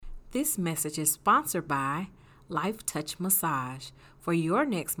This message is sponsored by Life Touch Massage. For your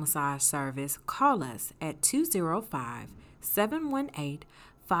next massage service, call us at 205-718-5144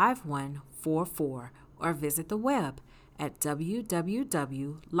 or visit the web at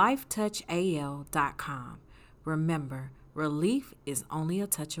www.lifetouchal.com. Remember, relief is only a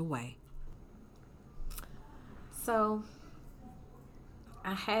touch away. So,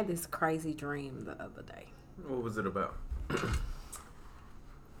 I had this crazy dream the other day. What was it about?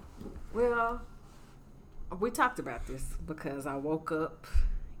 Well, we talked about this because I woke up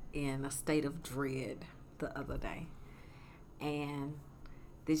in a state of dread the other day. And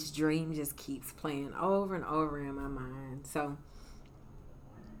this dream just keeps playing over and over in my mind. So,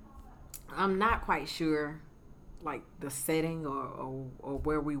 I'm not quite sure, like, the setting or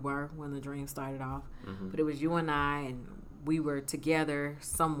where we were when the dream started off. Mm-hmm. But it was you and I, and we were together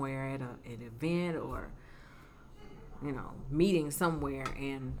somewhere at an event or, meeting somewhere,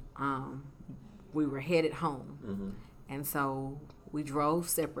 and we were headed home. Mm-hmm. And so we drove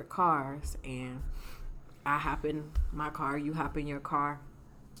separate cars, and I hop in my car, you hop in your car,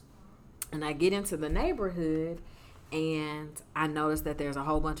 and I get into the neighborhood, and I noticed that there's a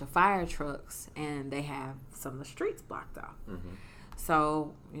whole bunch of fire trucks, and they have some of the streets blocked off. Mm-hmm.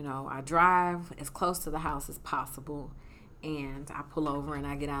 So, I drive as close to the house as possible, and I pull over and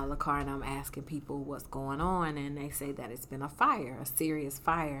I get out of the car, and I'm asking people what's going on, and they say that it's been a fire, a serious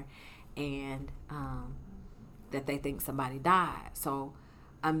fire, and that they think somebody died. So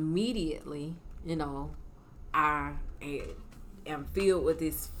immediately, I am filled with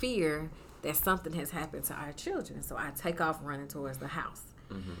this fear that something has happened to our children. So I take off running towards the house.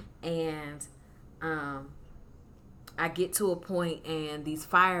 Mm-hmm. And I get to a point, and these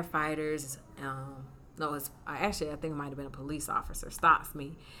firefighters, I think it might have been a police officer, stops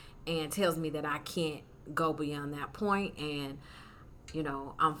me and tells me that I can't go beyond that point. And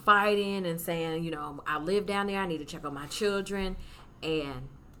I'm fighting and saying, I live down there, I need to check on my children, and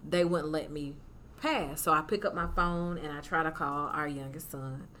they wouldn't let me pass. So I pick up my phone and I try to call our youngest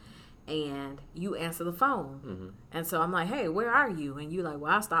son, and you answer the phone. Mm-hmm. And so I'm like, hey, where are you? And you like,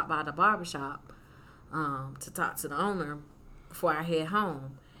 well, I stopped by the barbershop to talk to the owner before I head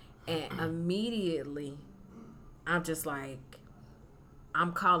home. And immediately I'm just like,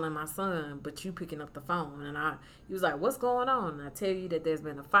 I'm calling my son, but you picking up the phone. And he was like, what's going on? And I tell you that there's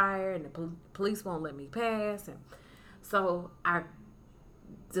been a fire and the police won't let me pass. And so I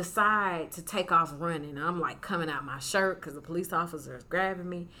decide to take off running. I'm like coming out my shirt because the police officer is grabbing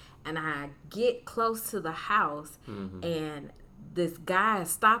me. And I get close to the house, mm-hmm. and this guy is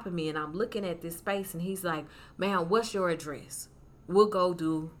stopping me, and I'm looking at this space, and he's like, man, what's your address? We'll go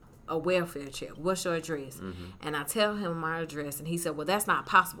do a welfare check. What's your address? Mm-hmm. And I tell him my address, and he said, well, that's not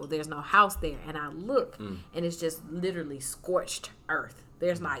possible. There's no house there. And I look, and it's just literally scorched earth.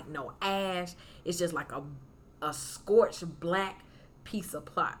 There's like no ash. It's just like a scorched black piece of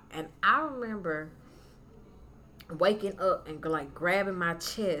plot. And I remember waking up and like grabbing my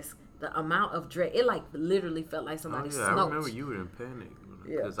chest, the amount of dread. It like literally felt like somebody smoked. I remember you were in panic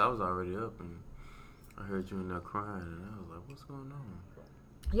because I was already up, and I heard you in there crying, and I was like, what's going on?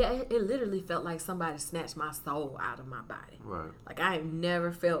 Yeah, it literally felt like somebody snatched my soul out of my body. Right. Like, I have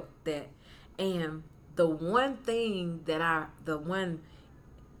never felt that. And the one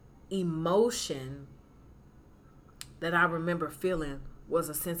emotion that I remember feeling was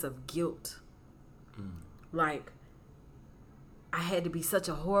a sense of guilt. Like, I had to be such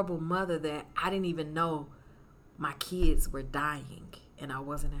a horrible mother that I didn't even know my kids were dying and I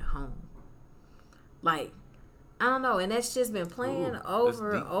wasn't at home. Like, I don't know, and that's just been playing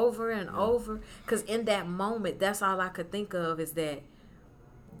over and over and over. Because in that moment, that's all I could think of is that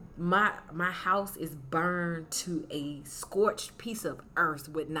my house is burned to a scorched piece of earth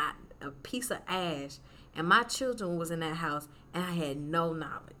with not a piece of ash, and my children was in that house, and I had no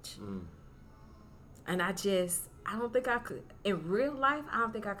knowledge. And I don't think I could, in real life, I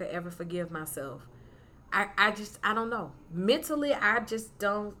don't think I could ever forgive myself. I don't know. Mentally, I just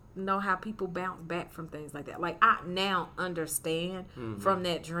don't know how people bounce back from things like that. Like, I now understand from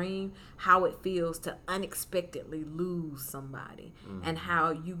that dream how it feels to unexpectedly lose somebody and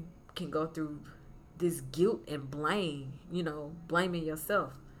how you can go through this guilt and blame, blaming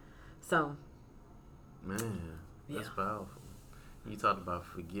yourself. So, man, that's powerful. You talked about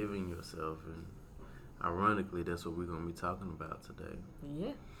forgiving yourself, and ironically, that's what we're going to be talking about today.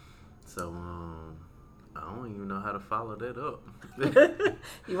 Yeah. So, I don't even know how to follow that up.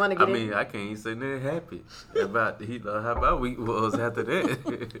 You want to get I can't even say nothing happy about how my week was after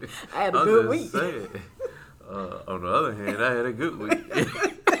that. I had a good week. On the other hand, I had a good week.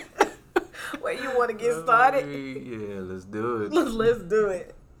 Well, you want to get started? Yeah, let's do it. Let's do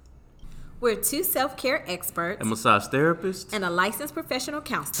it. We're two self-care experts, a massage therapist, and a licensed professional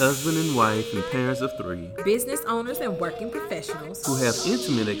counselor, husband and wife and parents of 3, business owners and working professionals who have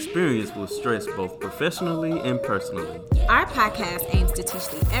intimate experience with stress both professionally and personally. Our podcast aims to teach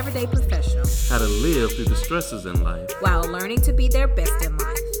the everyday professional how to live through the stresses in life while learning to be their best in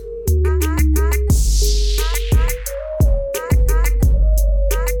life.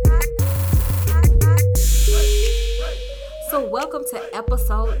 So welcome to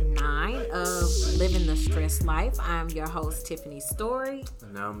episode 9 of Living the Stress Life. I'm your host, Tiffany Story.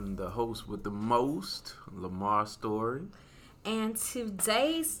 And I'm the host with the most, Lamar Story. And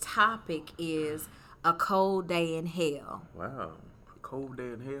today's topic is a cold day in hell. Wow. A cold day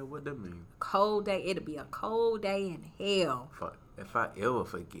in hell? What that mean? Cold day. It'll be a cold day in hell. If I ever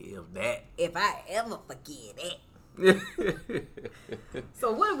forgive that. If I ever forget it.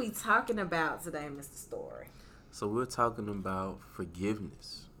 So what are we talking about today, Mr. Story? So we're talking about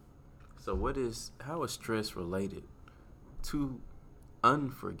forgiveness. So how is stress related to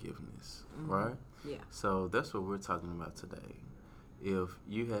unforgiveness, right? Yeah. So that's what we're talking about today. If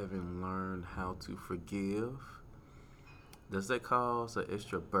you haven't learned how to forgive, does that cause an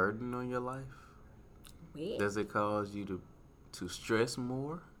extra burden on your life? Yeah. Does it cause you to stress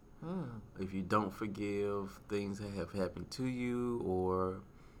more? If you don't forgive things that have happened to you or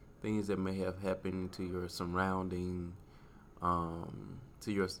things that may have happened to your surrounding,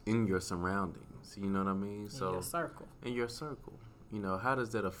 in your surroundings. You know what I mean? In your circle. In your circle. You know, how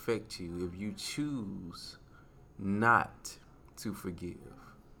does that affect you if you choose not to forgive?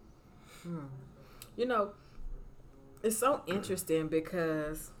 You know, it's so interesting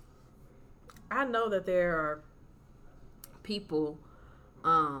because I know that there are people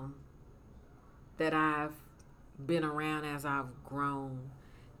that I've been around as I've grown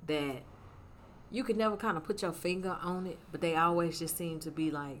that you could never kind of put your finger on it, but they always just seem to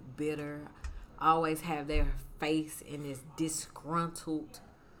be like bitter, always have their face in this disgruntled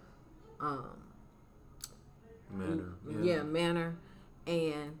manner,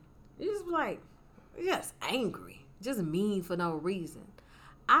 and it's like just angry, just mean for no reason.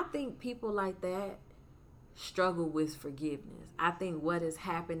 I think people like that struggle with forgiveness. I think what has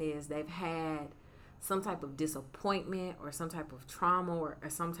happened is they've had some type of disappointment or some type of trauma or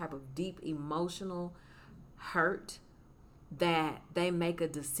some type of deep emotional hurt that they make a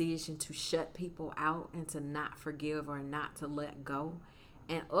decision to shut people out and to not forgive or not to let go.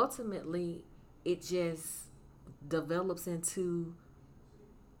 And ultimately, it just develops into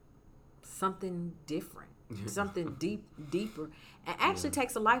something different, something deeper, and actually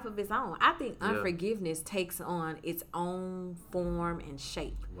takes a life of its own. I think unforgiveness takes on its own form and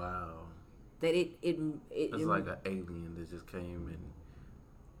shape. Wow. That it's like an alien that just came and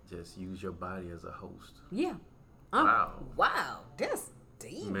just used your body as a host. Yeah. Wow. That's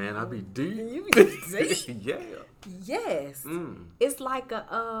deep. Man, I be deep. You be deep. Yeah. Yes. It's like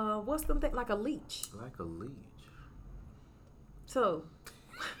a what's the thing? Like a leech. Like a leech. So.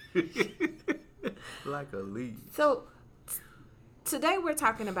 Like a leech. So today we're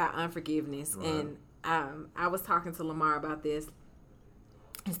talking about unforgiveness, and I was talking to Lamar about this.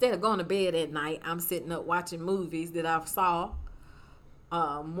 Instead of going to bed at night, I'm sitting up watching movies that I've saw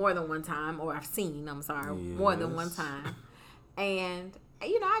more than one time, or I've seen, more than one time. And,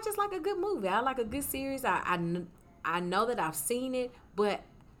 you know, I just like a good movie. I like a good series. I know that I've seen it, but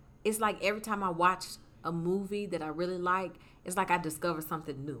it's like every time I watch a movie that I really like, it's like I discover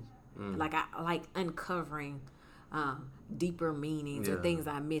something new. Like I like uncovering deeper meanings or things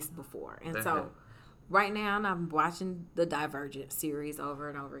I missed before. And so right now, I'm watching the Divergent series over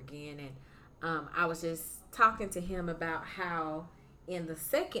and over again, and I was just talking to him about how in the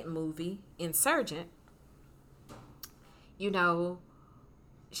second movie, Insurgent, you know,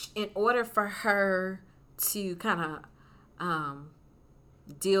 in order for her to kind of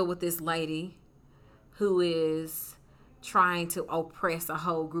deal with this lady who is trying to oppress a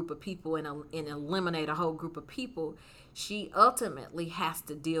whole group of people and eliminate a whole group of people, she ultimately has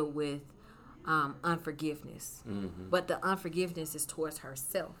to deal with unforgiveness. But the unforgiveness is towards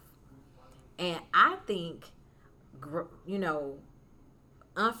herself. And I think, you know,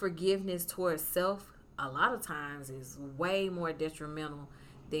 unforgiveness towards self a lot of times is way more detrimental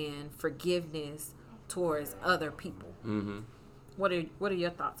than forgiveness towards other people. What are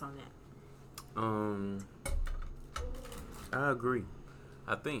your thoughts on that? I agree.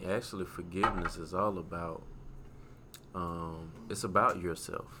 I think actually forgiveness is all about it's about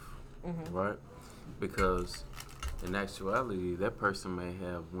yourself. Right? Because in actuality, that person may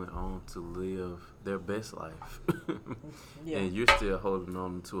have went on to live their best life. And you're still holding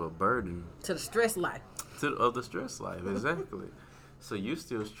on to a burden. To the stress life. Of the stress life, exactly. So you're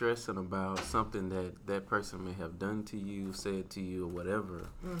still stressing about something that person may have done to you, said to you, or whatever.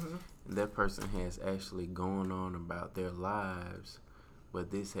 Mm-hmm. And that person has actually gone on about their lives, but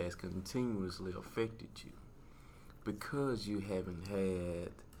this has continuously affected you because you haven't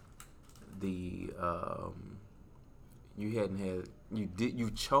had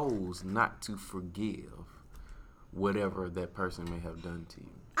you chose not to forgive whatever that person may have done to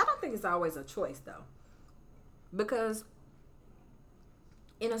you. I don't think it's always a choice though, because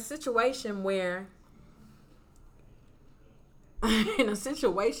in a situation where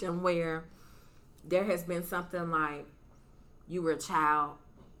there has been something like you were a child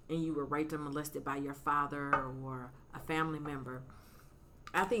and you were raped and molested by your father or a family member,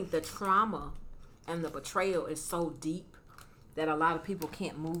 I think the trauma and the betrayal is so deep that a lot of people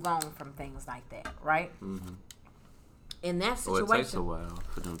can't move on from things like that, right? Mm-hmm. In that situation, it takes a while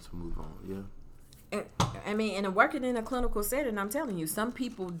for them to move on. Yeah. I mean, and working in a clinical setting, I'm telling you, some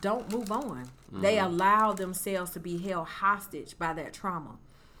people don't move on. Mm-hmm. They allow themselves to be held hostage by that trauma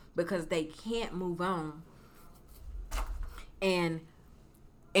because they can't move on and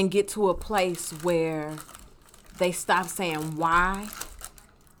get to a place where they stop saying why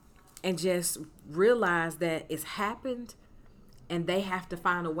and just realize that it's happened and they have to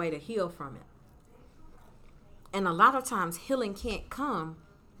find a way to heal from it. And a lot of times healing can't come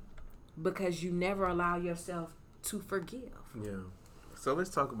because you never allow yourself to forgive. Yeah. So let's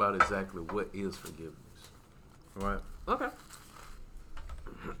talk about exactly what is forgiveness. All right? Okay.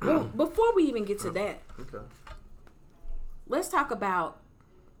 Well, before we even get to that, okay, let's talk about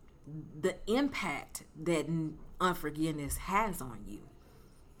the impact that unforgiveness has on you.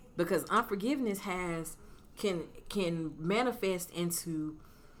 Because unforgiveness can manifest into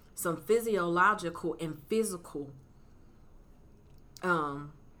some physiological and physical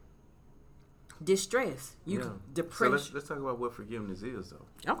distress, depression. So let's talk about what forgiveness is, though.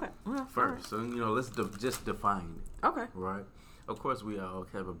 Okay. Well, first, right. So let's just define it. Okay. Right. Of course, we all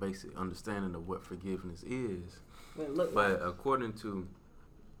have a basic understanding of what forgiveness is, but according to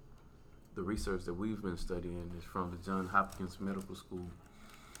the research that we've been studying, is from the Johns Hopkins Medical School,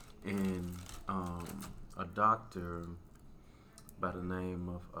 and a doctor by the name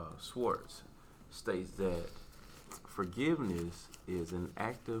of Schwartz states that forgiveness is an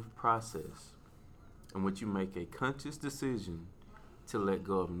active process in which you make a conscious decision to let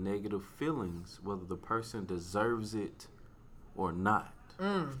go of negative feelings, whether the person deserves it or not.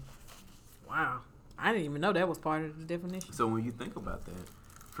 Wow. I didn't even know that was part of the definition. So when you think about that,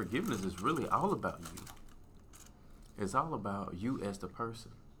 forgiveness is really all about you. It's all about you as the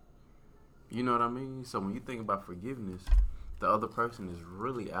person. You know what I mean? So when you think about forgiveness, the other person is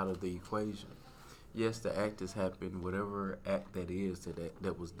really out of the equation. Yes, the act has happened, whatever act that is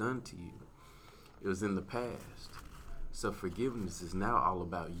that was done to you. It was in the past. So forgiveness is now all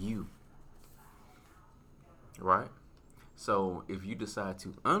about you. Right? So if you decide to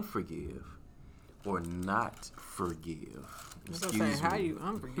unforgive or not forgive, how you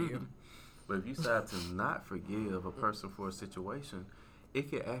unforgive? But if you decide to not forgive a person for a situation, it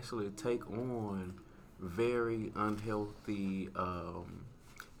can actually take on very unhealthy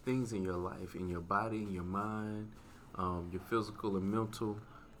things in your life, in your body, in your mind, your physical and mental.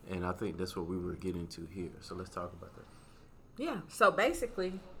 And I think that's what we were getting to here. So let's talk about that. Yeah. So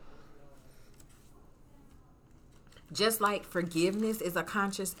basically, just like forgiveness is a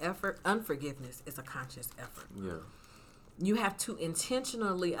conscious effort, unforgiveness is a conscious effort. Yeah. You have to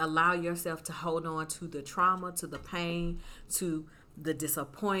intentionally allow yourself to hold on to the trauma, to the pain, to the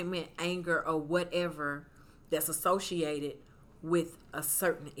disappointment, anger, or whatever that's associated with a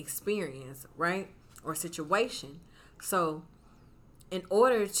certain experience, right? Or situation. So in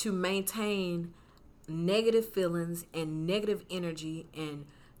order to maintain negative feelings and negative energy and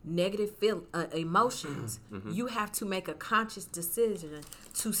negative emotions, mm-hmm. you have to make a conscious decision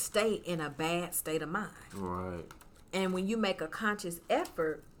to stay in a bad state of mind. Right. And when you make a conscious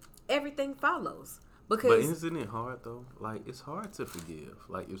effort, everything follows. But isn't it hard though? Like, it's hard to forgive.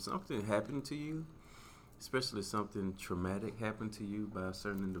 Like, if something happened to you, especially something traumatic happened to you by a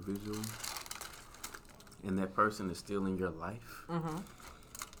certain individual, and that person is still in your life. Mm-hmm.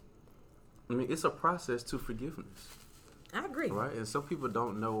 I mean, it's a process to forgiveness. I agree. Right? And some people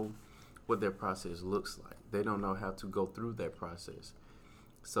don't know what their process looks like. They don't know how to go through that process.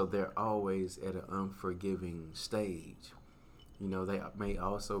 So they're always at an unforgiving stage. You know, they may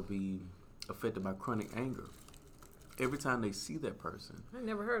also be affected by chronic anger. Every time they see that person. I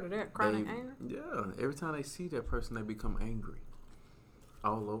never heard of that. Chronic anger? Yeah. Every time they see that person, they become angry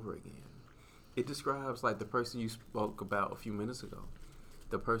all over again. It describes like the person you spoke about a few minutes ago.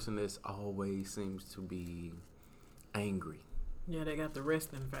 The person that always seems to be angry. Yeah, they got the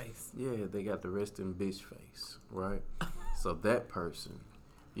resting face. Yeah, they got the resting bitch face, right? So that person,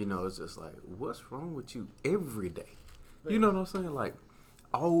 it's just like, what's wrong with you every day? You know what I'm saying? Like,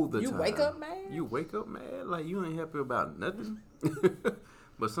 all the time. You wake up mad? You wake up mad? Like, you ain't happy about nothing?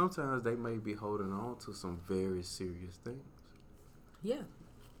 But sometimes they may be holding on to some very serious things. Yeah.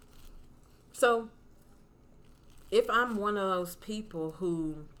 So, if I'm one of those people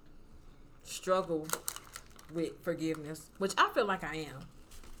who struggle with forgiveness, which I feel like I am,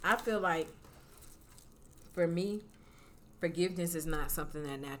 I feel like for me, forgiveness is not something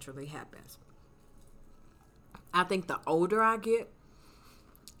that naturally happens. I think the older I get,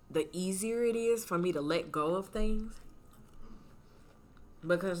 the easier it is for me to let go of things,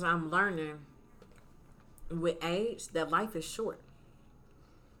 because I'm learning with age that life is short.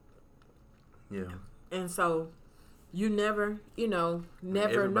 Yeah. And so you never know.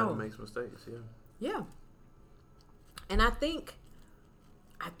 Everybody makes mistakes, yeah. Yeah. And I think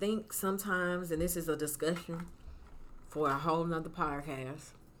sometimes, and this is a discussion for a whole nother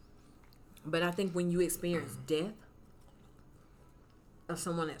podcast, but I think when you experience death of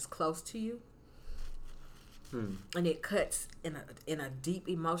someone that's close to you, and it cuts in a deep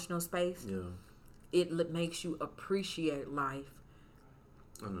emotional space, yeah, it makes you appreciate life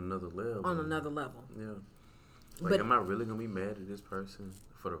on another level. Yeah. Like, am I really gonna be mad at this person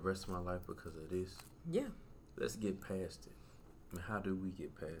for the rest of my life because of this? Yeah. Let's get past it. I mean, how do we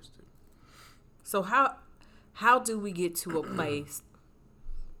get past it? So how do we get to a place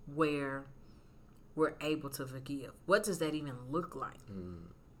where we're able to forgive? What does that even look like?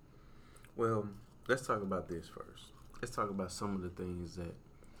 Well, let's talk about this first. Let's talk about some of the things that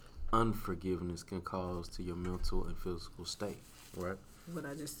unforgiveness can cause to your mental and physical state, right? What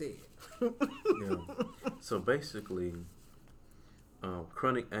I just said. Yeah. So basically,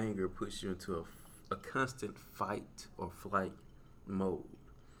 chronic anger puts you into a constant fight or flight mode,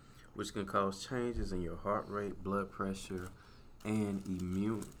 which can cause changes in your heart rate, blood pressure, and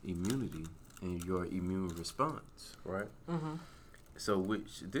immunity and your immune response, right? Mm-hmm. So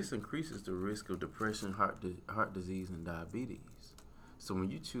this increases the risk of depression, heart disease, and diabetes. So when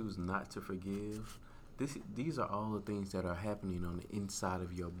you choose not to forgive, these are all the things that are happening on the inside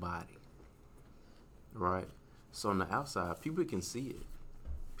of your body, right? So on the outside, people can see it.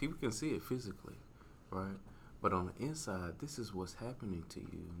 People can see it physically, right? But on the inside, this is what's happening to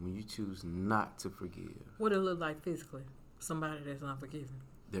you when you choose not to forgive. What it look like physically? Somebody that's not forgiving.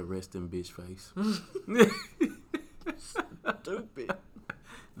 Their resting bitch face. Stupid.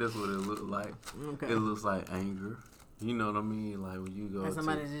 That's what it looks like. Okay. It looks like anger. You know what I mean? Like when you go like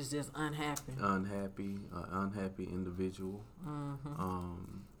somebody that's just unhappy. Unhappy individual.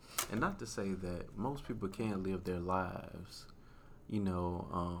 Mm-hmm. And not to say that most people can't live their lives,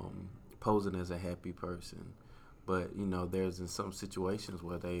 posing as a happy person. But, there's in some situations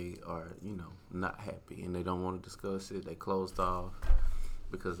where they are, not happy and they don't want to discuss it. They closed off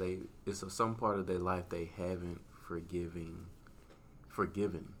because it's some part of their life they haven't forgiven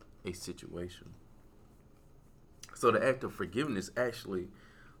a situation. So the act of forgiveness actually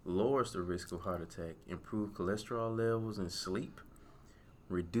lowers the risk of heart attack, improve cholesterol levels and sleep,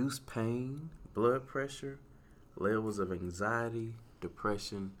 reduce pain, blood pressure, levels of anxiety,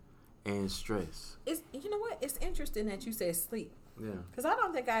 depression, and stress. You know what? It's interesting that you said sleep. Yeah. Because I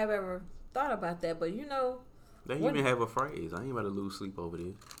don't think I've ever thought about that. But they even have a phrase. I ain't about to lose sleep over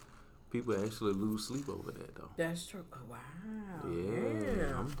this. People actually lose sleep over that, though. That's true. Oh, wow.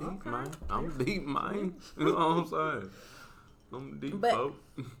 Yeah. I'm deep, man. I'm deep, man. You know what I'm saying? I'm deep, but folk.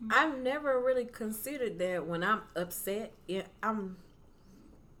 I've never really considered that when I'm upset.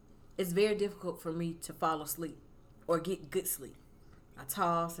 It's very difficult for me to fall asleep or get good sleep. I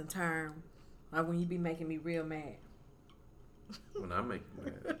toss and turn. Like when you be making me real mad. When I make you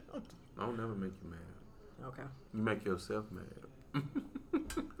mad. I don't never make you mad. Okay. You make yourself mad.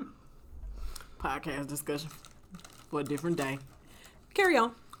 Podcast discussion for a different day. Carry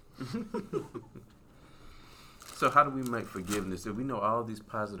on. So how do we make forgiveness? If we know all these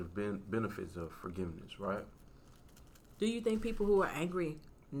positive benefits of forgiveness, right? Do you think people who are angry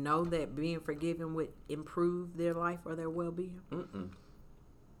know that being forgiven would improve their life or their well-being? Mm-mm.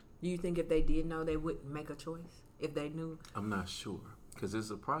 Do you think if they did know, they wouldn't make a choice? If they knew? I'm not sure. Because it's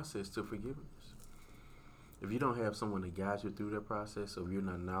a process to forgiveness. If you don't have someone to guide you through that process, or if you're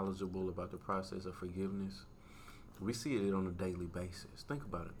not knowledgeable about the process of forgiveness, we see it on a daily basis. Think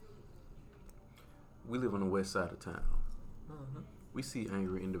about it. We live on the west side of town. Mm-hmm. We see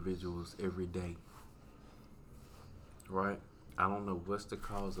angry individuals every day. Right? I don't know what's the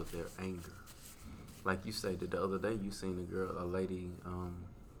cause of their anger. Like you said, the other day you seen a lady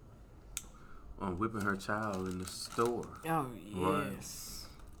whipping her child in the store. Oh, yes.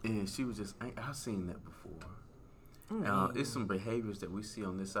 Right? And she was just, I've seen that before. It's some behaviors that we see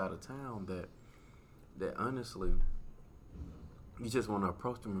on this side of town that honestly, you just want to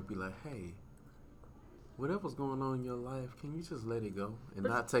approach them and be like, hey, whatever's going on in your life, can you just let it go and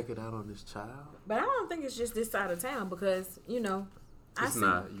not take it out on this child? But I don't think it's just this side of town because, you're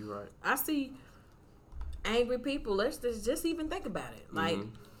right. I see angry people. Let's just even think about it. Like,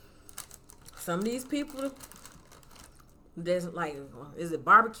 some of these people, there's like, is it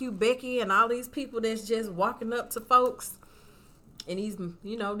Barbecue Becky and all these people that's just walking up to folks and these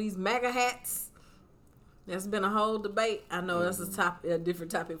MAGA hats. There's been a whole debate. I know that's a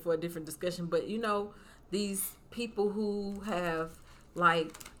different topic for a different discussion, but these people who have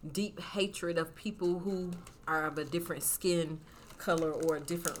like deep hatred of people who are of a different skin color or a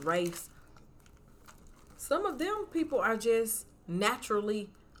different race. Some of them people are just naturally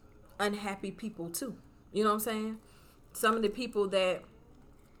unhappy people too. You know what I'm saying? Some of the people that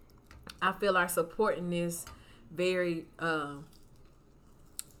I feel are supporting this very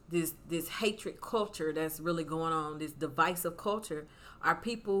this hatred culture that's really going on, this divisive culture, are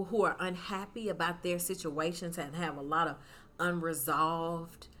people who are unhappy about their situations and have a lot of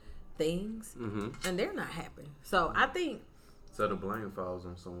unresolved things, and they're not happy. So I think... So the blame falls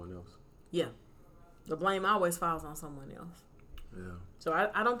on someone else. Yeah. The blame always falls on someone else. Yeah. So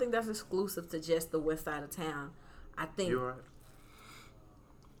I don't think that's exclusive to just the west side of town. I think... You're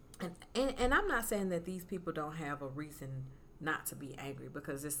right. And I'm not saying that these people don't have a reason not to be angry,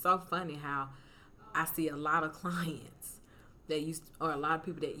 because it's so funny how I see a lot of clients or a lot of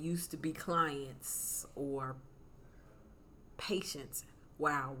people that used to be clients or patients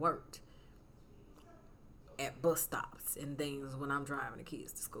where I worked at bus stops and things when I'm driving the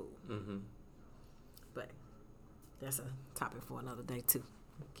kids to school. But that's a topic for another day too.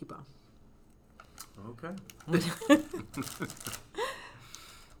 Keep on. Okay.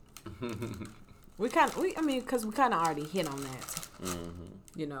 Because we kind of already hit on that,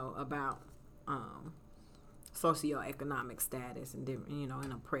 about socioeconomic status and different,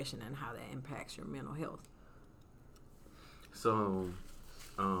 and oppression and how that impacts your mental health. So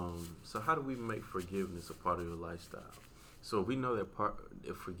how do we make forgiveness a part of your lifestyle? So we know that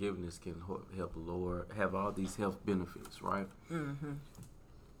forgiveness can help have all these health benefits, right?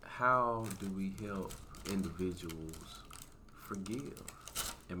 How do we help individuals forgive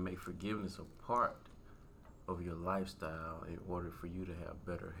and make forgiveness a part of your lifestyle in order for you to have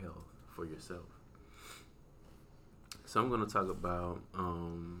better health for yourself? So I'm going to talk about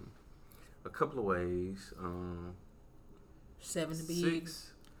a couple of ways. 7 to be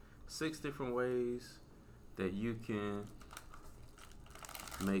six different ways that you can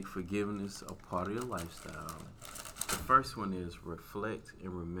make forgiveness a part of your lifestyle. The first one is reflect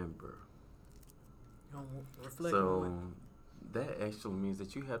and remember. That actually means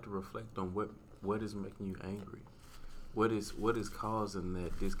that you have to reflect on what is making you angry. What is causing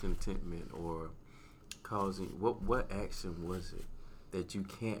that discontentment, or causing what action was it that you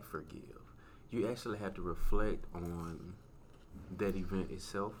can't forgive? You actually have to reflect on that event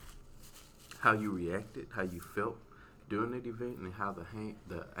itself, how you reacted, how you felt during that event, and how the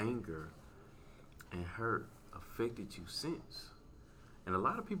anger and hurt affected you since. And a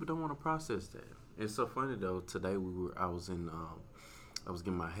lot of people don't want to process that. It's so funny though. Today I was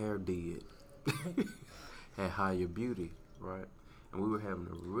getting my hair did at Higher Beauty, right? And we were having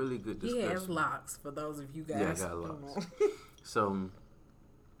a really good discussion. He has locks, for those of you guys. Yeah, I got locks. So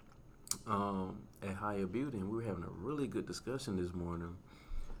at Higher Beauty, and we were having a really good discussion this morning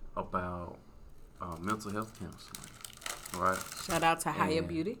about mental health counseling, right? Shout out to Higher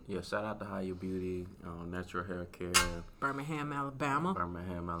Beauty. Yeah, shout out to Higher Beauty, Natural Hair Care. Birmingham, Alabama.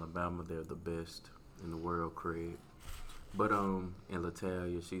 They're the best in the world, Craig. But, and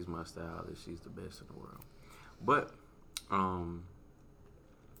Latalia, she's my stylist. She's the best in the world. But,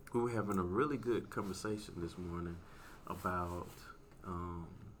 we were having a really good conversation this morning about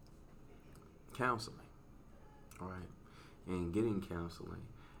counseling, right? And getting counseling.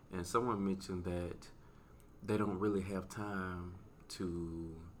 And someone mentioned that they don't really have time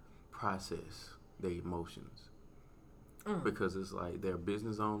to process their emotions. Because it's like they're a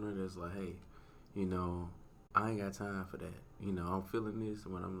business owner that's like, hey, I ain't got time for that. I'm feeling this,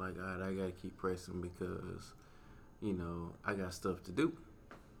 and when I'm like, all right, I got to keep pressing because, I got stuff to do.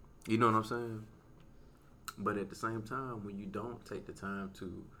 You know what I'm saying? But at the same time, when you don't take the time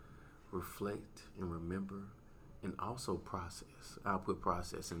to reflect and remember and also process, I'll put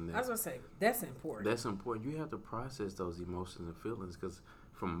process in there. I was going to say, that's important. That's important. You have to process those emotions and feelings, because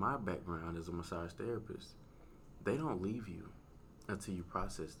from my background as a massage therapist, they don't leave you until you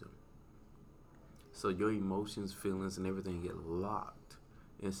process them. So your emotions, feelings, and everything get locked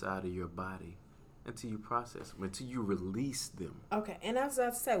inside of your body until you process them, until you release them. Okay, and I was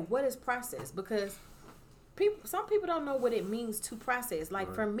about to say, what is process? Because some people don't know what it means to process.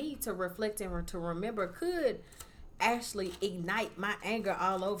 Like, for me to reflect and to remember could actually ignite my anger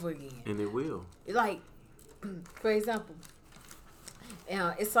all over again. And it will. Like, for example,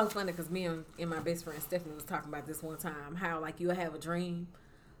 it's so funny because me and my best friend Stephanie was talking about this one time, how like you'll have a dream,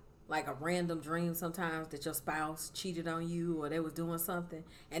 like a random dream sometimes, that your spouse cheated on you or they was doing something,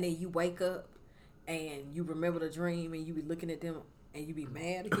 and then you wake up and you remember the dream and you be looking at them and you be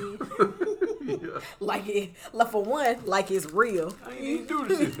mad again. Yeah. Like for one, like it's real. I ain't even do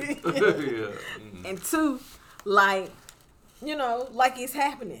this shit. Yeah. Mm-hmm. And two, like, you know, like it's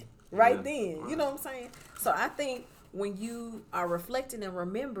happening right then. Right. You know what I'm saying? So I think when you are reflecting and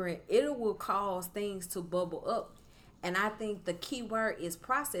remembering, it will cause things to bubble up. And I think the key word is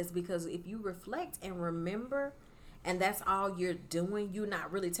process, because if you reflect and remember, and that's all you're doing, you're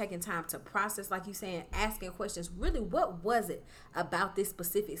not really taking time to process, like you saying, asking questions. Really, what was it about this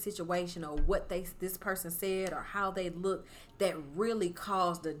specific situation, or what this person said, or how they looked, that really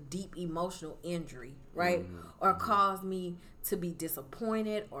caused a deep emotional injury, right? Mm-hmm. Or caused me to be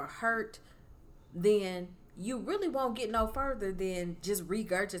disappointed or hurt? Then you really won't get no further than just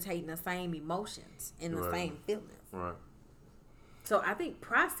regurgitating the same emotions and the same feelings. Right. So I think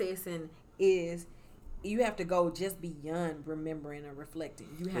processing is, you have to go just beyond remembering and reflecting.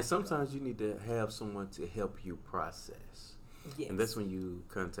 And sometimes you need to have someone to help you process. Yes. And that's when you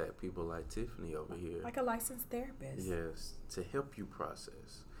contact people like Tiffany over here. Like a licensed therapist. Yes, to help you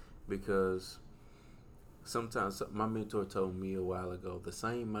process. Because sometimes, my mentor told me a while ago, the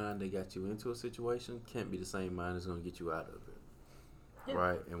same mind that got you into a situation can't be the same mind that's going to get you out of it. Yeah.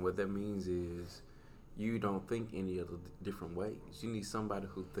 Right? And what that means is, you don't think any of the different ways. You need somebody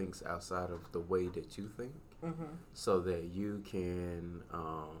who thinks outside of the way that you think, mm-hmm. so that you can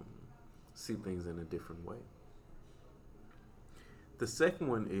see things in a different way. The second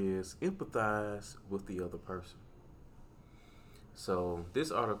one is empathize with the other person. So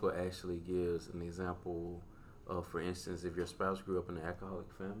this article actually gives an example of, for instance, if your spouse grew up in an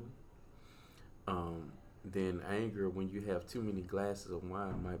alcoholic family, then anger when you have too many glasses of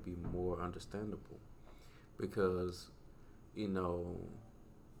wine might be more understandable. Because, you know,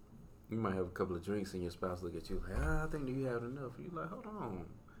 you might have a couple of drinks and your spouse look at you like, I think that you have enough. And you're like, hold on,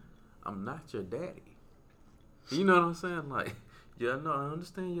 I'm not your daddy. You know what I'm saying? Like, yeah, no, I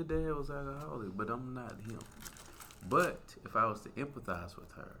understand your dad was alcoholic, but I'm not him. But if I was to empathize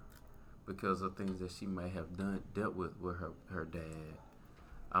with her because of things that she may have dealt with her dad,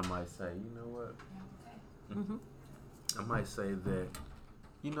 I might say, you know what? Mm-hmm. I might say that,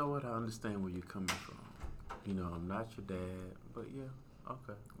 you know what, I understand where you're coming from. You know, I'm not your dad, but yeah,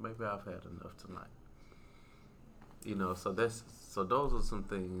 okay, maybe I've had enough tonight. You know, so those are some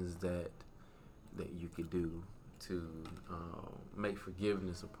things that you could do to make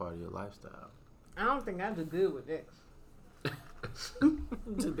forgiveness a part of your lifestyle. I don't think I do good with that.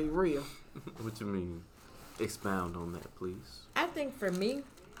 To be real. What you mean? Expound on that, please. I think for me,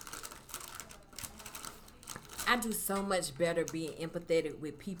 I do so much better being empathetic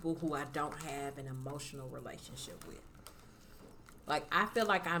with people who I don't have an emotional relationship with. Like, I feel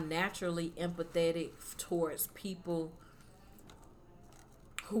like I'm naturally empathetic towards people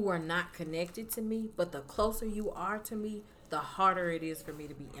who are not connected to me, but the closer you are to me, the harder it is for me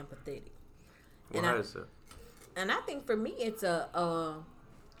to be empathetic. Why is that? And I think for me, it's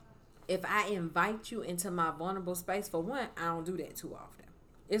if I invite you into my vulnerable space, for one, I don't do that too often.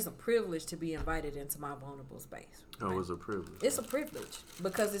 It's a privilege to be invited into my vulnerable space. Right? Oh, it's a privilege. It's a privilege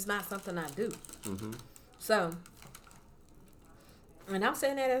because it's not something I do. Mm-hmm. So, and I'm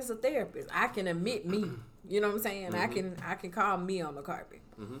saying that as a therapist, I can admit me. You know what I'm saying? Mm-hmm. I can call me on the carpet.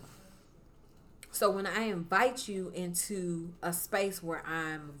 Mm-hmm. So when I invite you into a space where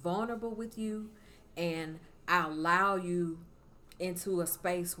I'm vulnerable with you, and I allow you into a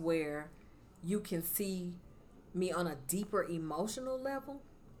space where you can see me on a deeper emotional level,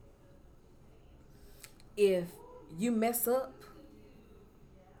 if you mess up,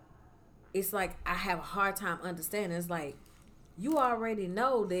 it's like I have a hard time understanding. It's like, you already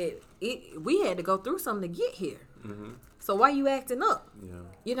know that we had to go through something to get here. Mm-hmm. So why you acting up? Yeah.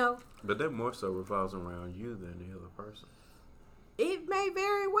 You know? But that more so revolves around you than the other person. It may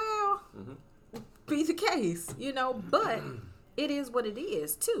very well be the case, you know, but it is what it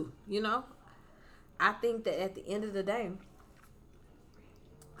is too, you know? I think that at the end of the day,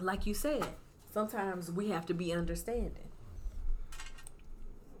 like you said, sometimes we have to be understanding.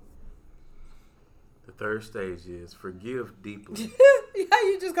 The third stage is forgive deeply. Yeah,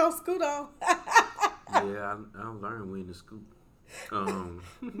 you just gonna scoot on. Yeah, I learned we in the scoop.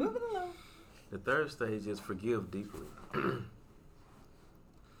 Moving along. The third stage is forgive deeply.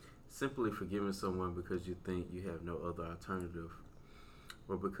 Simply forgiving someone because you think you have no other alternative,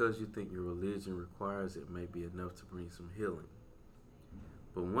 or because you think your religion requires it, may be enough to bring some healing.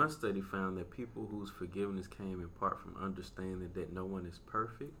 But one study found that people whose forgiveness came in part from understanding that no one is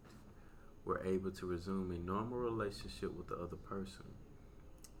perfect were able to resume a normal relationship with the other person,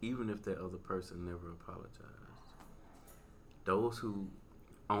 even if that other person never apologized. Those who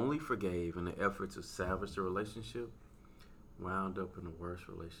only forgave in the effort to salvage the relationship wound up in a worse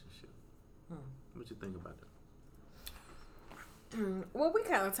relationship. What you think about that? Well, we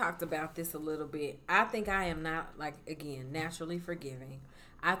kind of talked about this a little bit. I think I am not, naturally forgiving.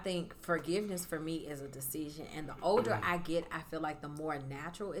 I think forgiveness for me is a decision, and the older I get, I feel like the more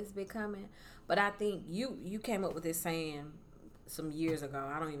natural it's becoming. But I think you came up with this saying some years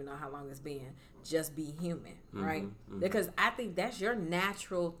ago. I don't even know how long it's been. Just be human, right? Because I think that's your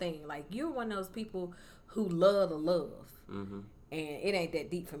natural thing. Like, you're one of those people who love to love. And it ain't that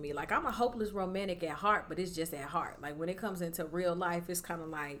deep for me. Like, I'm a hopeless romantic at heart, but it's just at heart. Like, when it comes into real life, it's kind of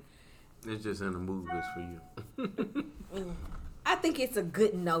like... It's just in the movies for you. I think it's a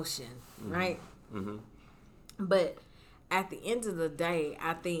good notion, right? But at the end of the day,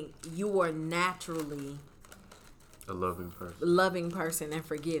 I think you are naturally... a loving person and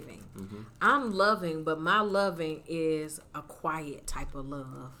forgiving. I'm loving, but my loving is a quiet type of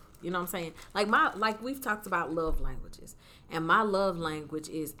love. You know what I'm saying? Like we've talked about love languages, and my love language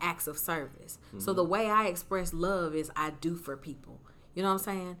is acts of service. So the way I express love is I do for people. You know what I'm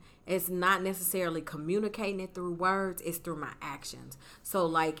saying? It's not necessarily communicating it through words. It's through my actions. So,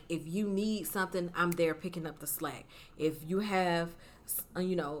 like, if you need something, I'm there picking up the slack. If you have,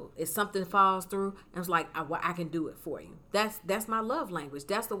 if something falls through, it's like, I can do it for you. That's my love language.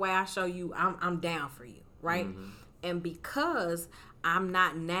 That's the way I show you I'm down for you, right? And because I'm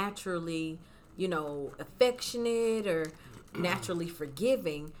not naturally, affectionate or naturally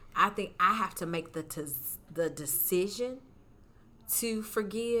forgiving, I think I have to make the decision to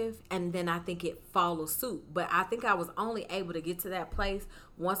forgive, and then I think it follows suit. But I think I was only able to get to that place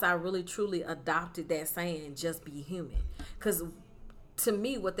once I really truly adopted that saying, just be human. Because to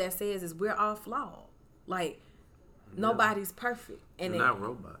me, what that says is we're all flawed. Like, nobody's perfect. And we're not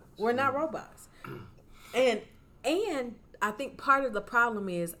robots. We're not robots. And I think part of the problem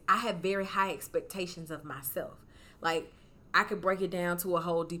is I have very high expectations of myself. Like, I could break it down to a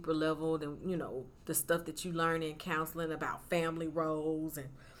whole deeper level than, the stuff that you learn in counseling about family roles and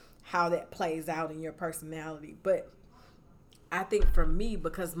how that plays out in your personality. But I think for me,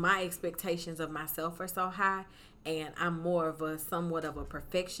 because my expectations of myself are so high, and I'm more of somewhat of a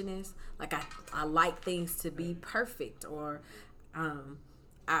perfectionist, like I like things to be perfect, or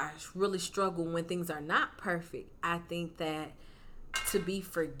I really struggle when things are not perfect. I think that to be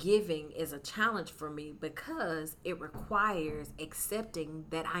forgiving is a challenge for me because it requires accepting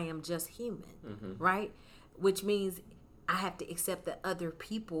that I am just human, right? Which means I have to accept that other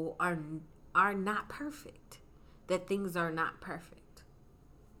people are not perfect, that things are not perfect.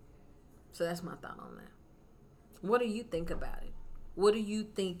 So that's my thought on that. What do you think about it? What do you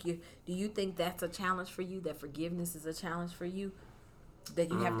think? Do you think that's a challenge for you? That forgiveness is a challenge for you? That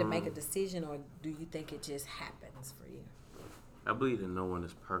you have to make a decision, or do you think it just happens for you? I believe that no one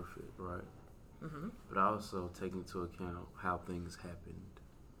is perfect, right? But I also take into account how things happened.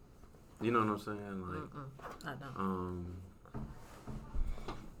 You know what I'm saying? Like, I don't.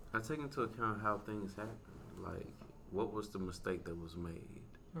 I take into account how things happened. Like, what was the mistake that was made?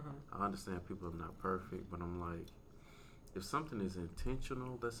 I understand people are not perfect, but I'm like, if something is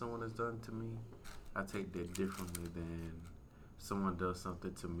intentional that someone has done to me, I take that differently than someone does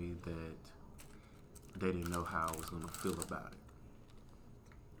something to me that they didn't know how I was going to feel about it.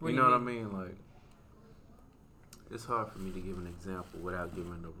 You know what I mean? Like, it's hard for me to give an example without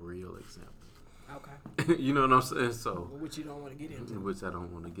giving a real example. Okay. You know what I'm saying? So, which you don't want to get into. Which I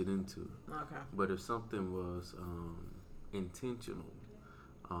don't want to get into. Okay. But if something was intentional,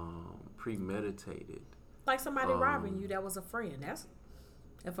 premeditated, like somebody robbing you that was a friend. That's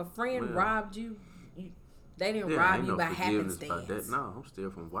if a friend robbed you, they didn't rob you by happenstance. That. No, I'm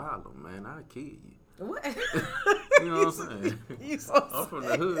still from Wildland, man. I kill you. What? You know what I'm saying? I'm from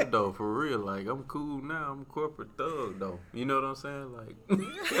the hood though, for real. Like, I'm cool now. I'm a corporate thug though. You know what I'm saying? Like,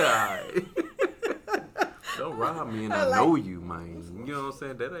 don't rob me and I know you, man. You know what I'm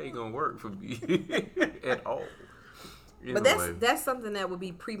saying? That ain't gonna work for me at all. But that's something that would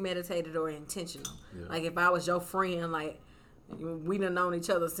be premeditated or intentional. Yeah. Like, if I was your friend, like, We done known each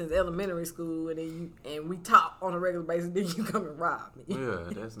other since elementary school, and we talk on a regular basis. Then you come and rob me. Yeah,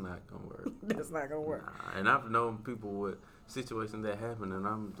 that's not gonna work. That's not gonna work. Nah. And I've known people with situations that happen, and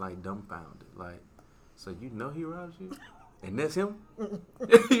I'm like dumbfounded. Like, so you know he robs you, and that's him.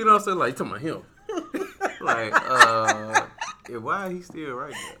 You know what I'm saying? Like, you talking about him? Like, why is he still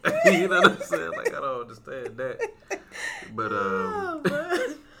right there? You know what I'm saying? Like, I don't understand that. But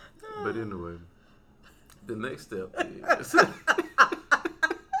but anyway, the next step is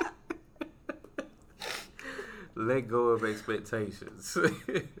let go of expectations.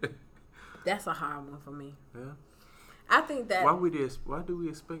 That's a hard one for me. Yeah. I think that why do we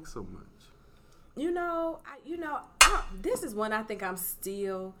expect so much? This is one I think I'm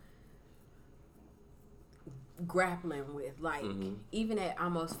still grappling with. Like, even at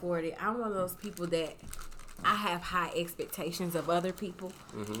almost 40, I'm one of those people that I have high expectations of other people,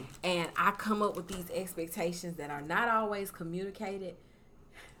 and I come up with these expectations that are not always communicated.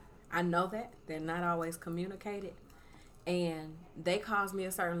 I know that they're not always communicated, and they cause me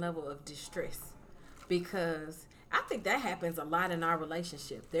a certain level of distress, because I think that happens a lot in our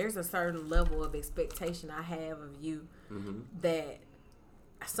relationship. There's a certain level of expectation I have of you that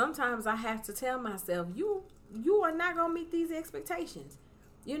sometimes I have to tell myself, you are not going to meet these expectations,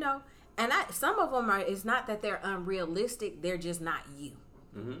 you know? And some of them it's not that they're unrealistic, they're just not you.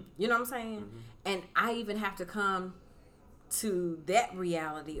 You know what I'm saying? And I even have to come to that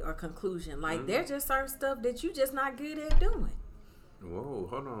reality or conclusion. Like, there's just certain stuff that you just not good at doing. Whoa,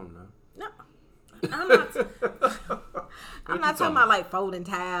 hold on now. No. I'm not talking about like folding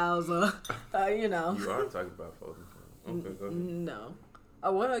towels or, you know. You are talking about folding towels. Okay, go ahead. No.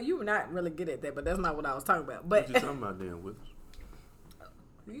 Oh, well, you were not really good at that, but that's not what I was talking about. But what you talking about then, Willis?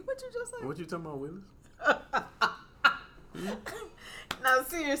 What you just said? What you talking about, Willis? No,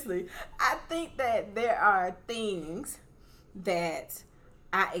 seriously. I think that there are things that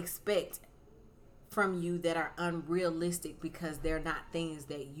I expect from you that are unrealistic because they're not things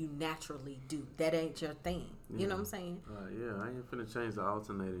that you naturally do. That ain't your thing. You know what I'm saying? Yeah, I ain't finna change the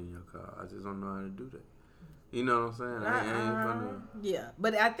alternator in your car. I just don't know how to do that. You know what I'm saying? I ain't gonna... Yeah,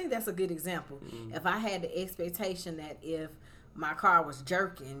 but I think that's a good example. If I had the expectation that if my car was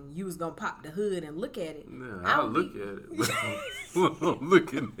jerking, you was gonna pop the hood and look at it. Yeah, I'll look at it. But I'm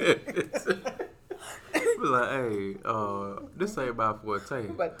looking at it. Be like, hey, this ain't my forte.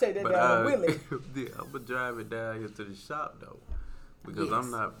 You about to take that down with Willie. Yeah, I'm gonna drive it down here to the shop though, because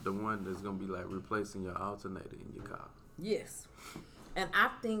I'm not the one that's gonna be like replacing your alternator in your car. Yes, and I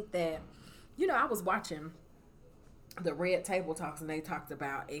think that, you know, I was watching the Red Table Talks, and they talked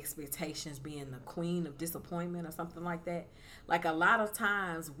about expectations being the queen of disappointment or something like that. Like, a lot of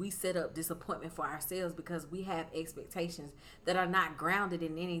times we set up disappointment for ourselves because we have expectations that are not grounded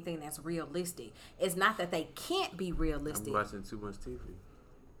in anything that's realistic. It's not that they can't be realistic. I'm watching too much TV.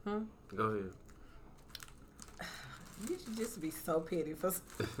 Go ahead. You should just be so petty for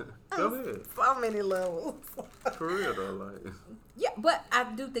Go ahead. So many levels. For real though, like. Yeah, but I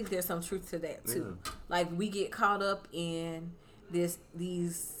do think there's some truth to that too. Yeah. Like, we get caught up in these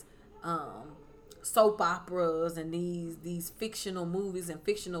soap operas and these fictional movies and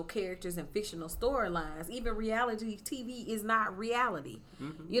fictional characters and fictional storylines. Even reality TV is not reality.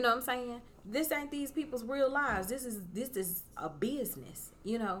 You know what I'm saying? This ain't these people's real lives. This is a business,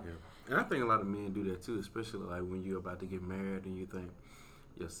 you know. Yeah. And I think a lot of men do that too, especially like when you're about to get married and you think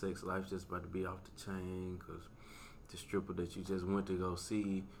your sex life's just about to be off the chain because the stripper that you just went to go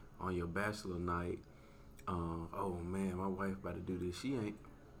see on your bachelor night, oh man, my wife about to do this. She ain't.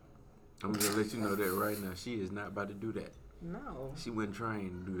 I'm gonna let you know that right now. She is not about to do that. No. She wasn't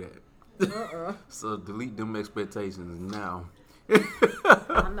trained to do that. So delete them expectations now.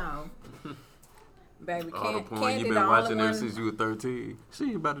 I know. Baby, all the porn you've been watching ever since you were 13. She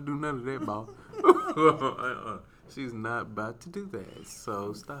ain't about to do none of that, ball. She's not about to do that.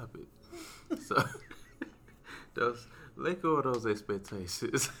 So stop it. So let go of those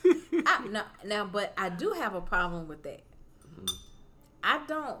expectations. But I do have a problem with that. I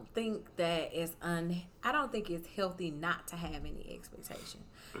don't think that I don't think it's healthy not to have any expectation.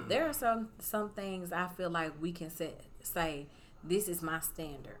 There are some things I feel like we can say this is my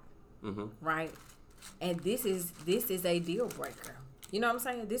standard, right? And this is a deal breaker. You know what I'm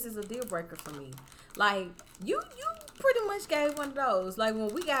saying? This is a deal breaker for me. Like, you pretty much gave one of those. Like, when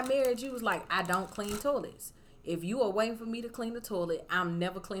we got married, you was like, I don't clean toilets. If you are waiting for me to clean the toilet, I'm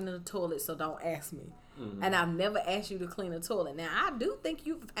never cleaning the toilet, so don't ask me. And I've never asked you to clean the toilet. Now, I do think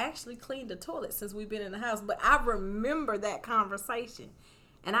you've actually cleaned the toilet since we've been in the house, but I remember that conversation.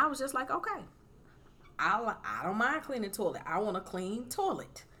 And I was just like, okay, I don't mind cleaning the toilet. I want a clean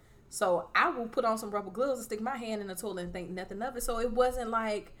toilet. So I will put on some rubber gloves and stick my hand in the toilet and think nothing of it. So it wasn't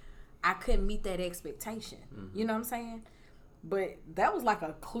like I couldn't meet that expectation. Mm-hmm. You know what I'm saying? But that was like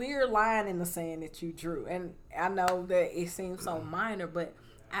a clear line in the sand that you drew. And I know that it seems so minor, but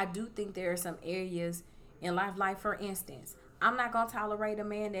I do think there are some areas in life, like for instance, I'm not going to tolerate a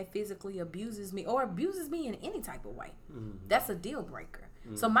man that physically abuses me or abuses me in any type of way. Mm-hmm. That's a deal breaker.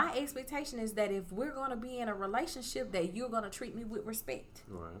 Mm-hmm. So my expectation is that if we're going to be in a relationship, that you're going to treat me with respect.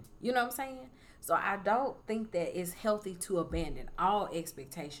 Right. You know what I'm saying? So I don't think that it's healthy to abandon all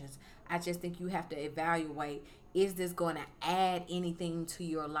expectations. I just think you have to evaluate, is this going to add anything to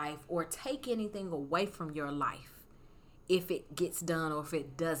your life or take anything away from your life if it gets done or if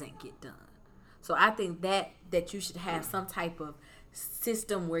it doesn't get done? So I think that you should have some type of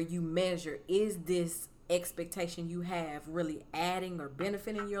system where you measure, is this expectation you have really adding or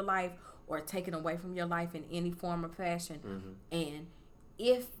benefiting your life or taking away from your life in any form or fashion? Mm-hmm. And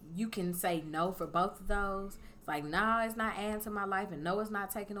if you can say no for both of those, it's like, no, it's not adding to my life and no, it's not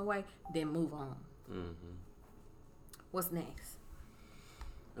taking away, then move on. Mm-hmm. What's next?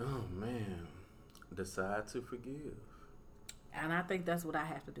 Oh, man. Decide to forgive. And I think that's what I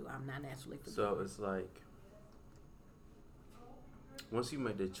have to do. I'm not naturally forgiving. So it's like, once you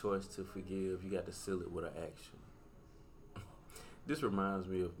make the choice to forgive, you got to seal it with an action. This reminds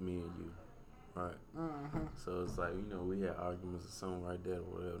me of me and you, right? Mm-hmm. So it's like, we had arguments or something right there or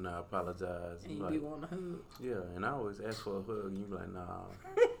whatever. Now I apologize. And you be wanting a hug. Yeah, and I always ask for a hug, and you be like, nah.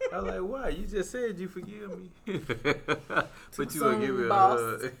 I was like, why? You just said you forgive me. But you gonna give me a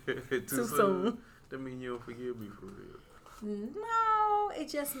hug. Too soon. That means you don't forgive me for real. No, it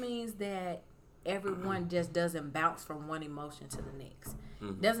just means that everyone just doesn't bounce from one emotion to the next.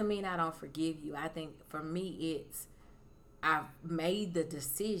 Mm-hmm. Doesn't mean I don't forgive you. I think for me, I've made the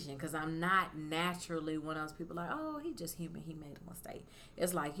decision, because I'm not naturally one of those people like, oh, he just human, he made a mistake.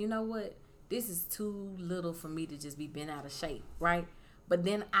 It's like, you know what? This is too little for me to just be bent out of shape, right? But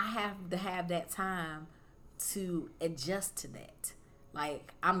then I have to have that time to adjust to that.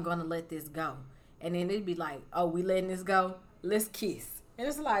 Like, I'm going to let this go. And then it'd be like, oh, we letting this go? Let's kiss. And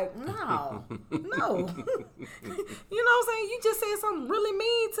it's like, no. You know what I'm saying? You just said something really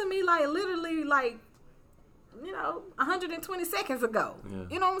mean to me, like literally 120 seconds ago. Yeah.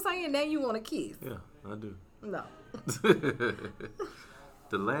 You know what I'm saying? Now you want to kiss. Yeah, I do. No.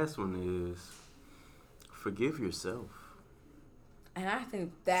 The last one is forgive yourself. And I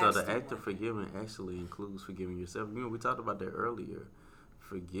think that's so the act of forgiving actually includes forgiving yourself. We talked about that earlier.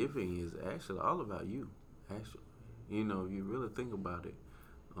 Forgiving is actually all about you, actually. If you really think about it.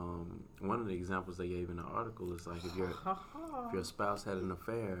 One of the examples they gave in the article is like if your spouse had an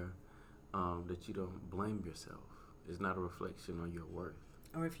affair, that you don't blame yourself. It's not a reflection on your worth.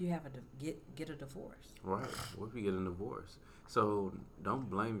 Or if you have get a divorce. Right. What if you get a divorce? So don't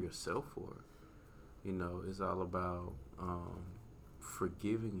blame yourself for it. It's all about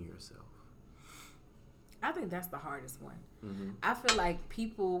forgiving yourself. I think that's the hardest one. Mm-hmm. I feel like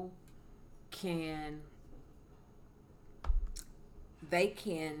people can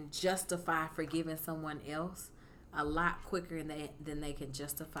justify forgiving someone else a lot quicker than they can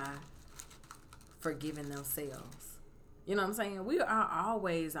justify forgiving themselves. You know what I'm saying? We are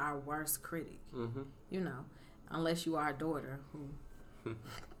always our worst critic. Mm-hmm. Unless you are a daughter who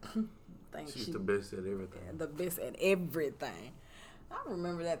thinks she's the best at everything. The best at everything. I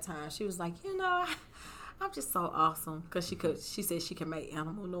remember that time she was like, I'm just so awesome, because she said she can make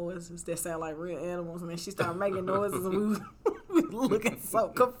animal noises that sound like real animals, and then she started making noises, and we were looking so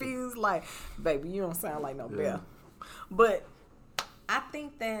confused, like, baby, you don't sound like no bear. But I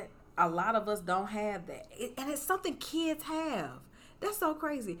think that a lot of us don't have that, and it's something kids have. That's so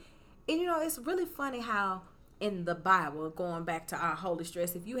crazy. And it's really funny how in the Bible, going back to our Holy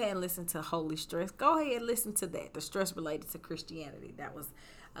Stress, if you hadn't listened to Holy Stress, go ahead and listen to that, the stress related to Christianity. That was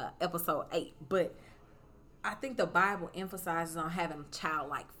episode 8. But I think the Bible emphasizes on having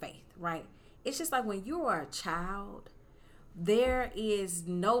childlike faith, right? It's just like when you are a child, there is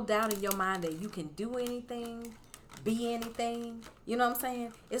no doubt in your mind that you can do anything, be anything. You know what I'm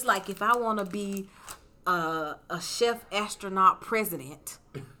saying? It's like if I want to be a chef, astronaut, president,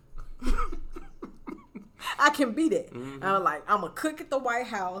 I can be that. Mm-hmm. I'm going to cook at the White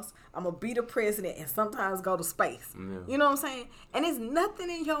House, I'm going to be the president, and sometimes go to space. Yeah. You know what I'm saying? And there's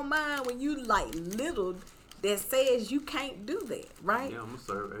nothing in your mind when you little that says you can't do that, right? Yeah, I'm going to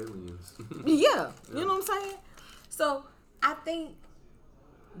serve aliens. Yeah, you know what I'm saying? So I think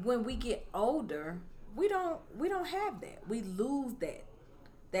when we get older, we don't have that. We lose that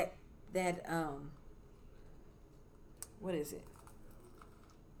what is it?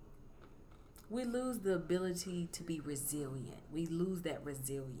 we lose the ability to be resilient. We lose that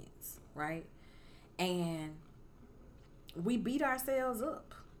resilience, right? And we beat ourselves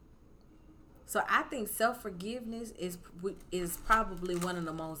up. So I think self-forgiveness is probably one of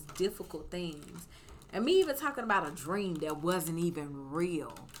the most difficult things. And me even talking about a dream that wasn't even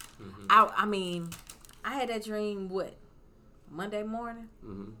real. Mm-hmm. I mean, I had that dream, Monday morning?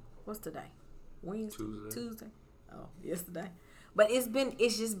 Mm-hmm. What's today? Wednesday? Tuesday? Oh, yesterday. But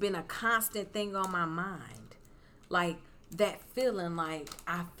it's just been a constant thing on my mind. Like that feeling like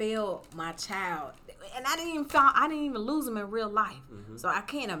I failed my child. And I didn't even lose him in real life. Mm-hmm. So I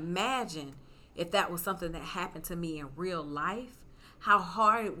can't imagine if that was something that happened to me in real life, how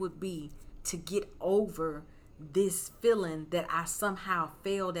hard it would be to get over this feeling that I somehow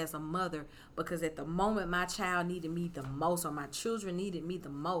failed as a mother, because at the moment my child needed me the most, or my children needed me the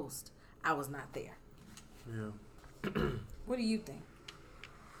most, I was not there. Yeah. What do you think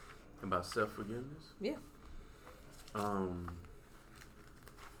about self-forgiveness? Yeah.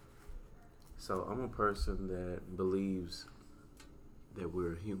 So I'm a person that believes that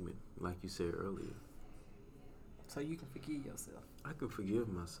we're human, like you said earlier. So you can forgive yourself. I can forgive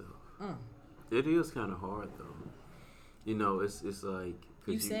myself. It is kind of hard though. You know, it's like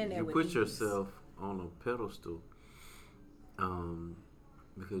you put yourself on a pedestal,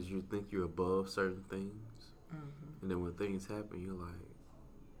 because you think you're above certain things, and then when things happen, you're like,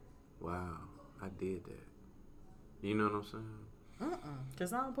 "Wow, I did that." You know what I'm saying?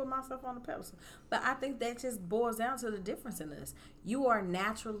 Because I don't put myself on the pedestal. But I think that just boils down to the difference in us. You are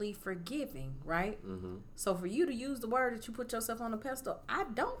naturally forgiving, right? Mm-hmm. So for you to use the word that you put yourself on the pedestal, I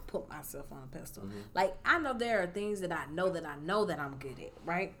don't put myself on the pedestal. Mm-hmm. Like, I know there are things that I know that I'm good at,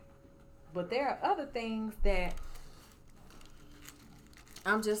 right? But there are other things that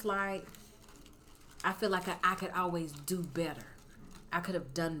I'm just like, I feel like I could always do better. I could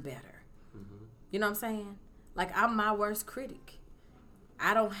have done better. Mm-hmm. You know what I'm saying? Like, I'm my worst critic.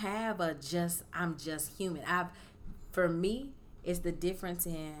 I don't have I'm just human. For me, it's the difference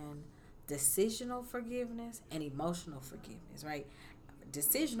in decisional forgiveness and emotional forgiveness, right?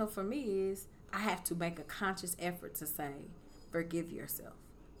 Decisional for me is I have to make a conscious effort to say, forgive yourself.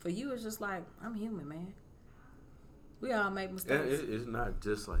 For you, it's just like, I'm human, man. We all make mistakes. It's not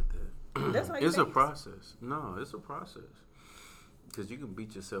just like that. That's how it's a process. No, it's a process. Because you can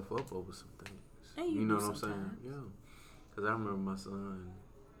beat yourself up over some things. You know what I'm saying? Yeah. Because I remember my son,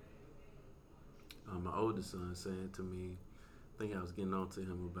 my oldest son, saying to me, I think I was getting on to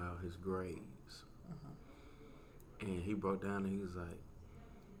him about his grades. And he broke down and he was like,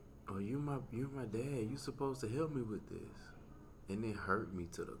 "Oh, you're my dad. You're supposed to help me with this." And it hurt me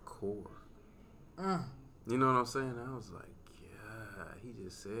to the core. You know what I'm saying? I was like, yeah, he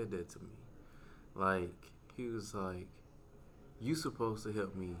just said that to me. Like, he was like, "You supposed to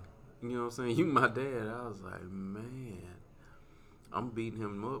help me. You know what I'm saying? You my dad." I was like, man, I'm beating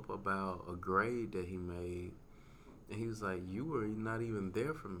him up about a grade that he made. And he was like, "You were not even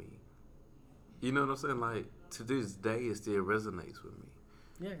there for me." You know what I'm saying? Like, to this day, it still resonates with me.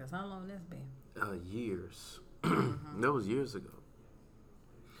 Yeah, because how long that's been? Years. That was years ago.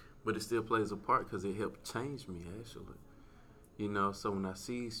 But it still plays a part because it helped change me, actually. You know, so when I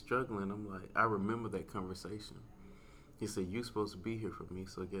see he's struggling, I'm like, I remember that conversation. He said, "You're supposed to be here for me,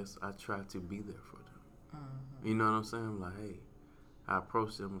 so I guess I try to be there for them." You know what I'm saying? I'm like, hey, I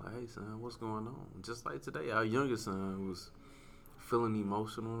approached him like, "Hey, son, what's going on?" Just like today, our youngest son was feeling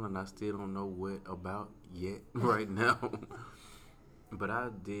emotional, and I still don't know what about yet right now. But I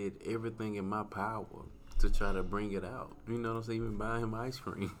did everything in my power to try to bring it out. You know what I'm saying? Even buying him ice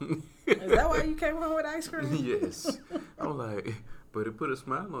cream. Is that why you came home with ice cream? Yes. I'm like, but it put a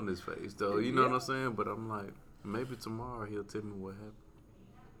smile on his face, though. You know what I'm saying? But I'm like, maybe tomorrow he'll tell me what happened.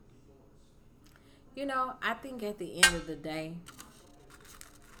 You know, I think at the end of the day,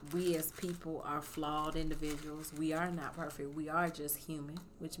 we as people are flawed individuals. We are not perfect. We are just human,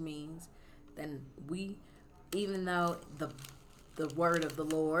 which means that we, even though the word of the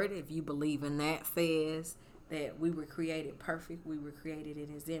Lord, if you believe in that, says that we were created perfect, we were created in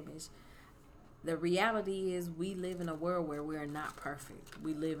His image. The reality is we live in a world where we are not perfect.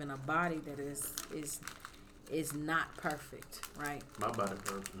 We live in a body that is not perfect, right? My body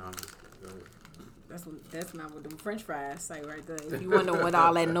perfect. No, I'm just kidding. That's not what them French fries say right there. If you wonder what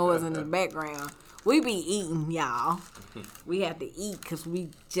all that noise in the background, we be eating, y'all. We have to eat because we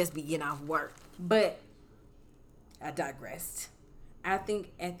just be getting off work. But I digressed. I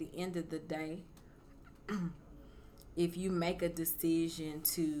think at the end of the day, if you make a decision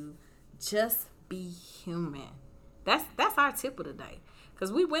to just be human, that's our tip of the day.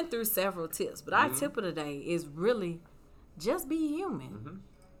 Because we went through several tips, but our tip of the day is really just be human.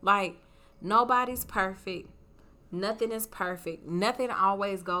 Like, Nobody's perfect. Nothing is perfect. Nothing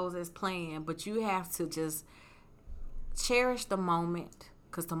always goes as planned, but you have to just cherish the moment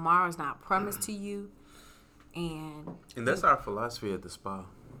because tomorrow is not promised to you. And that's our philosophy at the spa.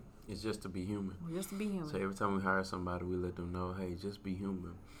 It's just to be human. Just to be human. So every time we hire somebody, we let them know, hey, just be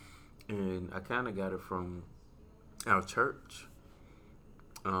human. And I kind of got it from our church.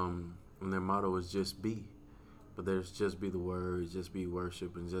 And their motto is just be. But there's just be the word, just be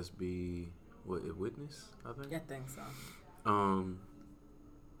worship, and just be witness, I think. I think so.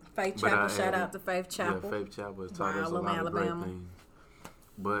 Faith Chapel, shout out to Faith Chapel. Yeah, Faith Chapel has taught us a lot of great things.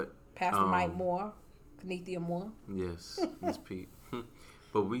 But Pastor Mike Moore, Kenethia Moore. Yes, Miss Pete.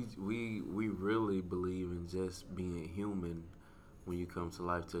 But we really believe in just being human when you come to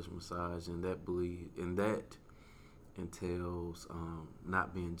Life Touch Massage, and that entails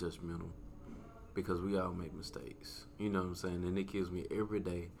not being judgmental, because we all make mistakes. You know what I'm saying? And it kills me every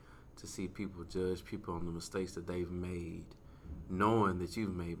day to see people judge people on the mistakes that they've made, knowing that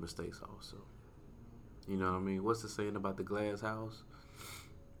you've made mistakes also. You know what I mean? What's the saying about the glass house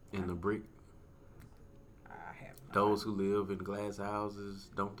and the brick? Those who live in glass houses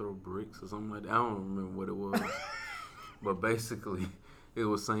don't throw bricks or something like that. I don't remember what it was. But basically, it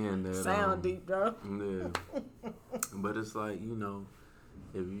was saying that... Sound deep, though. Yeah. But it's like, you know,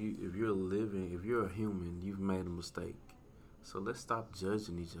 if you're a human, you've made a mistake. So let's stop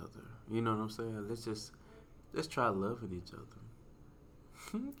judging each other. You know what I'm saying? Let's try loving each other.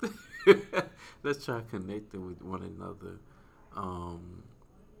 Let's try connecting with one another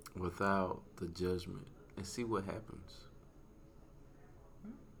without the judgment. And see what happens.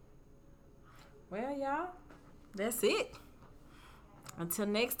 Well, y'all, that's it. Until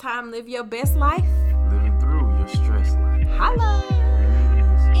next time, live your best life. Living through your stress life. Holla!